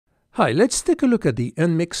Hi, let's take a look at the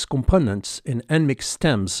UnMIx components and UnMIx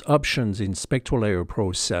stems options in SpectraLayer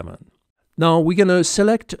Pro 7. Now we're going to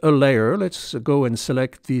select a layer. Let's go and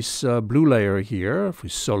select this blue layer here. If we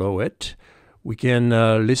solo it, we can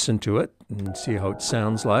listen to it and see how it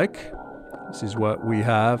sounds like. This is what we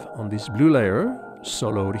have on this blue layer,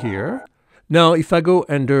 soloed here. Now if I go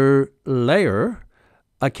under Layer,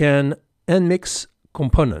 I can UnMIx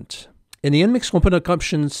component. And the UnMIx component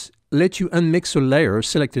options let you unmix a layer,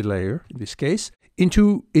 selected layer in this case,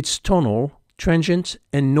 into its tonal, transient,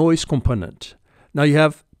 and noise component. Now you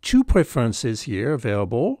have two preferences here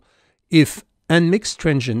available. If unmixed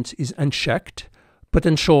transient is unchecked,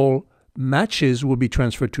 potential matches will be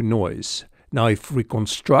transferred to noise. Now if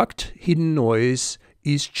reconstruct hidden noise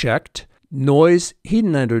is checked, noise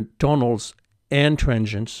hidden under tonals and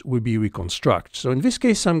transients will be reconstruct. So in this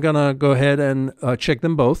case, I'm gonna go ahead and check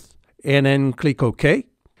them both and then click OK.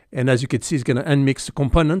 And as you can see, it's going to unmix the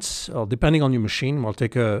components, depending on your machine. It will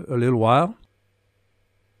take a little while.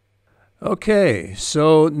 Okay,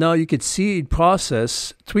 so now you can see it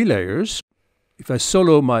process 3 layers. If I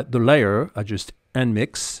solo the layer, I just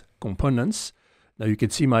unmix components. Now you can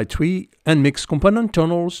see my 3 unmixed component,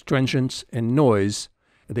 tonals, transients, and noise.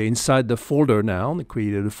 They're inside the folder now. They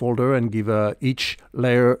created a folder and give each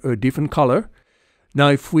layer a different color. Now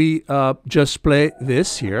if we just play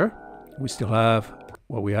this here, we still have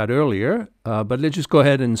what we had earlier, but let's just go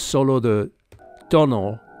ahead and solo the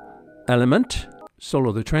tonal element,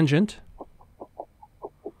 solo the transient,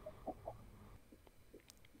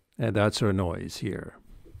 and that's our noise here.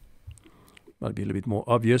 Might be a little bit more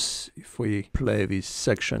obvious if we play this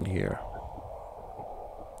section here.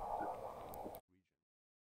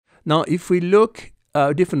 Now if we look at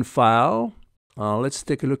a different file, let's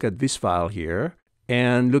take a look at this file here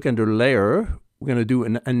and look under layer. We're going to do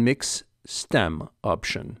an UnMIx stem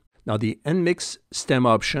option. Now the UnMIx stem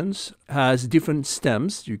options has different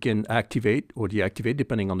stems you can activate or deactivate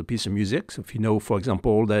depending on the piece of music. So if you know, for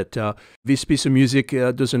example, that this piece of music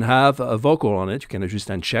doesn't have a vocal on it, you can just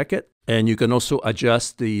uncheck it. And you can also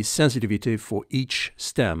adjust the sensitivity for each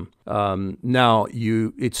stem. Now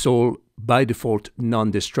it's all by default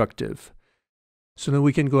non-destructive. So now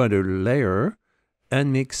we can go under Layer,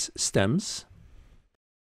 UnMIx stems.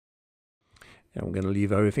 And I'm going to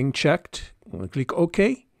leave everything checked. I'm going to click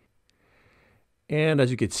OK. And as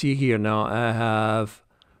you can see here now, I have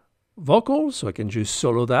vocals, so I can just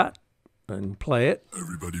solo that and play it.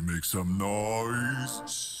 Everybody make some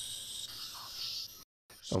noise.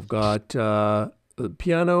 I've got the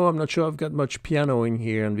piano. I'm not sure I've got much piano in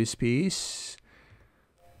here in this piece.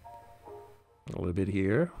 A little bit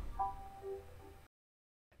here.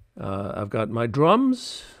 I've got my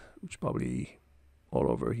drums, which probably all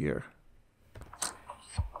over here.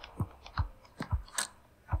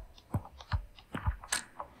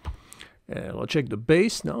 And I'll check the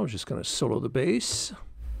bass now. I'm just going to solo the bass.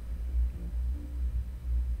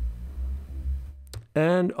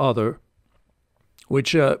 And other,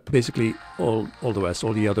 which basically all the rest,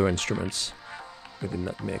 all the other instruments within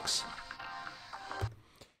that mix.